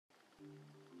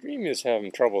Dreamy is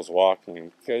having troubles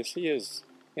walking because he is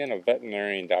in a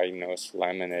veterinarian-diagnosed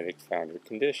laminitic founder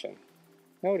condition.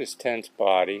 Note his tense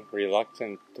body,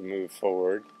 reluctant to move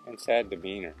forward, and sad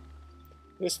demeanor.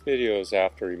 This video is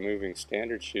after removing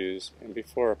standard shoes and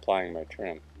before applying my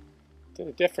trim. The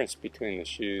difference between the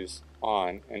shoes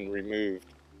on and removed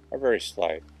are very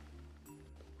slight.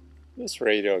 This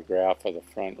radiograph of the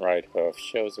front right hoof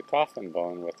shows a coffin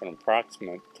bone with an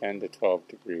approximate 10 to 12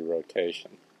 degree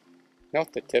rotation.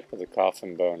 Note the tip of the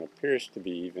coffin bone appears to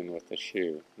be even with the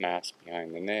shoe, masked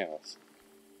behind the nails.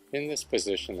 In this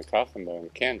position, the coffin bone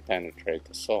can penetrate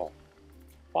the sole.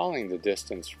 Following the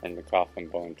distance from the coffin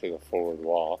bone to the forward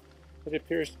wall, it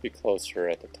appears to be closer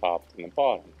at the top than the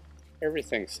bottom.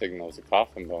 Everything signals the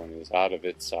coffin bone is out of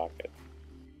its socket.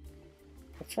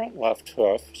 The front left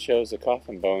hoof shows a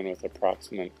coffin bone with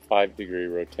approximate 5 degree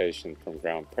rotation from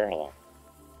ground parallel.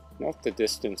 Note the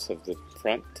distance of the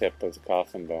front tip of the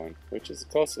coffin bone, which is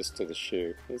closest to the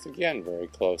shoe, is again very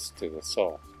close to the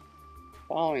sole.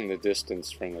 Following the distance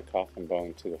from the coffin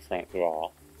bone to the front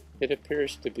wall, it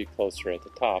appears to be closer at the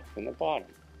top than the bottom.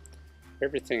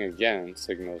 Everything again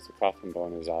signals the coffin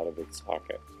bone is out of its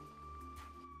socket.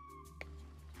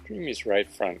 Dreamy's right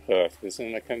front hoof is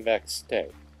in a convex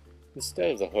state.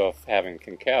 Instead of the hoof having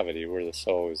concavity where the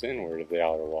sole is inward of the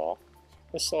outer wall,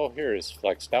 the sole here is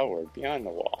flexed outward beyond the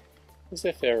wall, as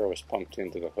if air was pumped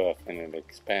into the hoof and it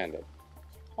expanded.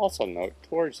 Also note,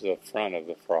 towards the front of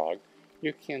the frog,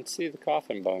 you can see the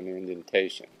coffin bone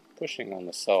indentation, pushing on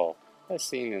the sole, as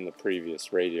seen in the previous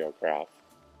radiograph.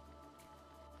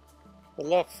 The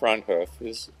left front hoof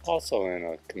is also in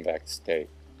a convex state.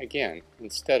 Again,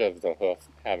 instead of the hoof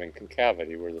having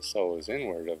concavity where the sole is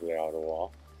inward of the outer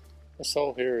wall, the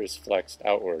sole here is flexed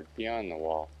outward beyond the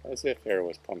wall, as if air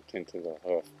was pumped into the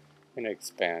hoof and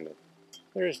expanded.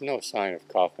 There is no sign of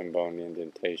coffin bone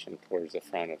indentation towards the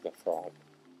front of the frog.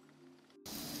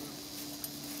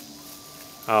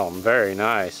 Oh, very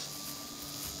nice.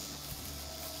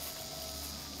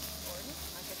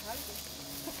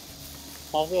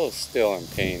 Although still in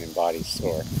pain and body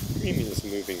sore, Dreamy is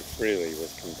moving freely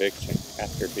with conviction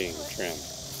after being trimmed.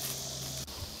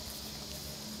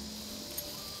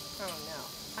 Oh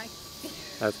no.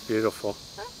 That's beautiful.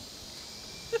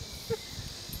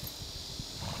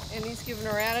 And he's giving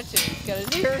her attitude. He's got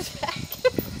his ears back.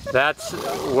 That's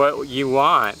what you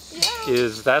want. Yeah.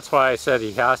 That's why I said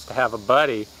he has to have a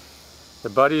buddy. The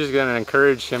buddy is going to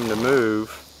encourage him to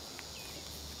move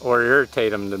or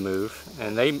irritate him to move.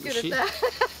 And they Good at that.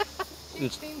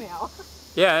 She's female.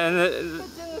 Yeah, and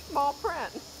It's in the small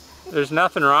print. There's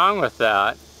nothing wrong with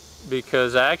that,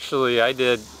 because actually I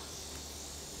did,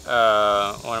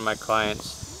 one of my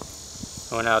clients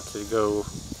went out to go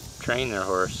train their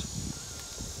horse,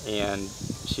 and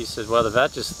she said, well, the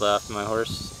vet just left, my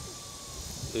horse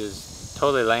is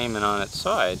totally lame and on its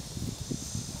side.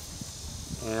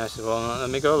 And I said, well, let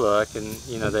me go look, and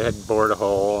you know, they had bored a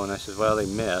hole, and I said, well, they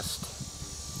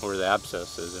missed where the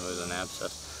abscess is. It was an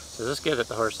abscess. So let's get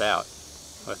the horse out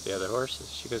with the other horses.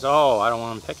 She goes, oh, I don't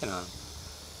want them picking on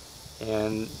him.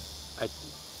 And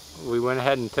we went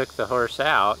ahead and took the horse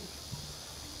out,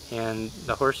 and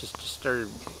the horses just started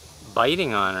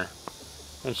biting on her.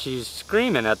 And she's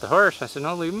screaming at the horse. I said,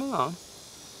 no, leave him alone.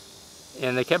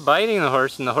 And they kept biting the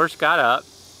horse, and the horse got up,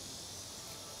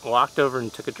 walked over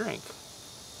and took a drink.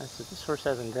 I said, this horse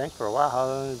hasn't drank for a while. How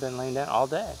long has it been laying down? All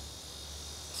day. I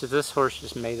said, this horse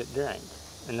just made it drink.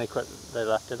 And they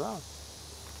left it alone.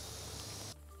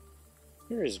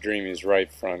 Here is Dreamy's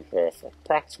right front hoof,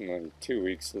 approximately 2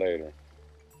 weeks later.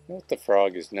 Note the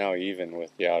frog is now even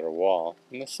with the outer wall,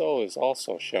 and the sole is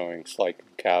also showing slight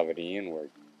concavity inward.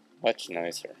 Much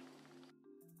nicer.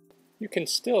 You can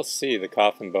still see the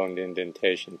coffin bone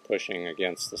indentation pushing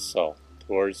against the sole,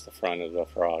 towards the front of the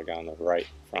frog on the right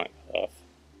front hoof.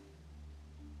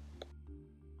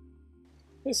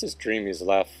 This is Dreamy's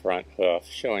left front hoof,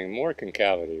 showing more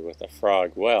concavity with the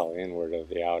frog well inward of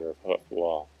the outer hoof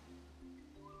wall.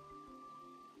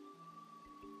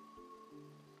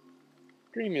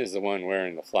 Dreamy is the one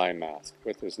wearing the fly mask,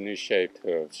 with his new shaped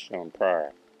hooves shown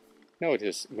prior. Note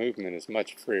his movement is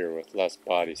much freer with less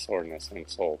body soreness and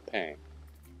sole pain.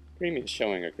 Dreamy is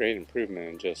showing a great improvement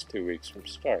in just 2 weeks from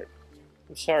start.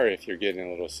 I'm sorry if you're getting a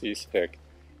little seasick.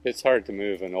 It's hard to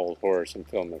move an old horse and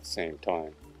film at the same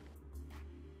time.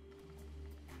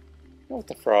 Note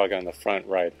the frog on the front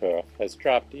right hoof has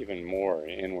dropped even more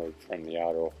inward from the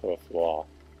outer hoof wall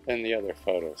than the other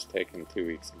photos taken 2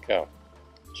 weeks ago,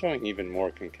 showing even more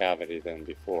concavity than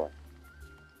before.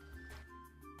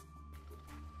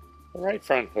 The right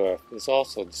front hoof is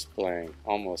also displaying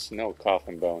almost no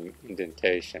coffin bone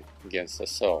indentation against the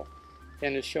sole,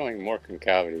 and is showing more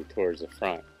concavity towards the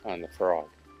front on the frog.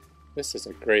 This is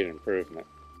a great improvement.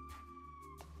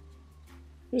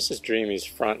 This is Dreamy's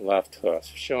front left hoof,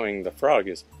 showing the frog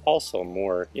is also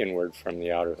more inward from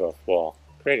the outer hoof wall,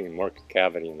 creating more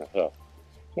concavity in the hoof.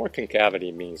 More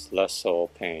concavity means less sole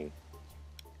pain.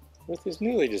 With his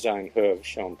newly designed hooves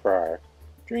shown prior,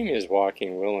 Dreamy is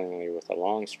walking willingly with a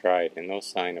long stride and no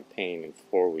sign of pain in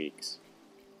 4 weeks.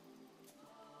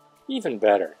 Even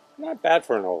better, not bad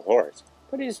for an old horse,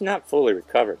 but he is not fully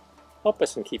recovered. Help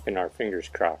us in keeping our fingers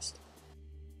crossed.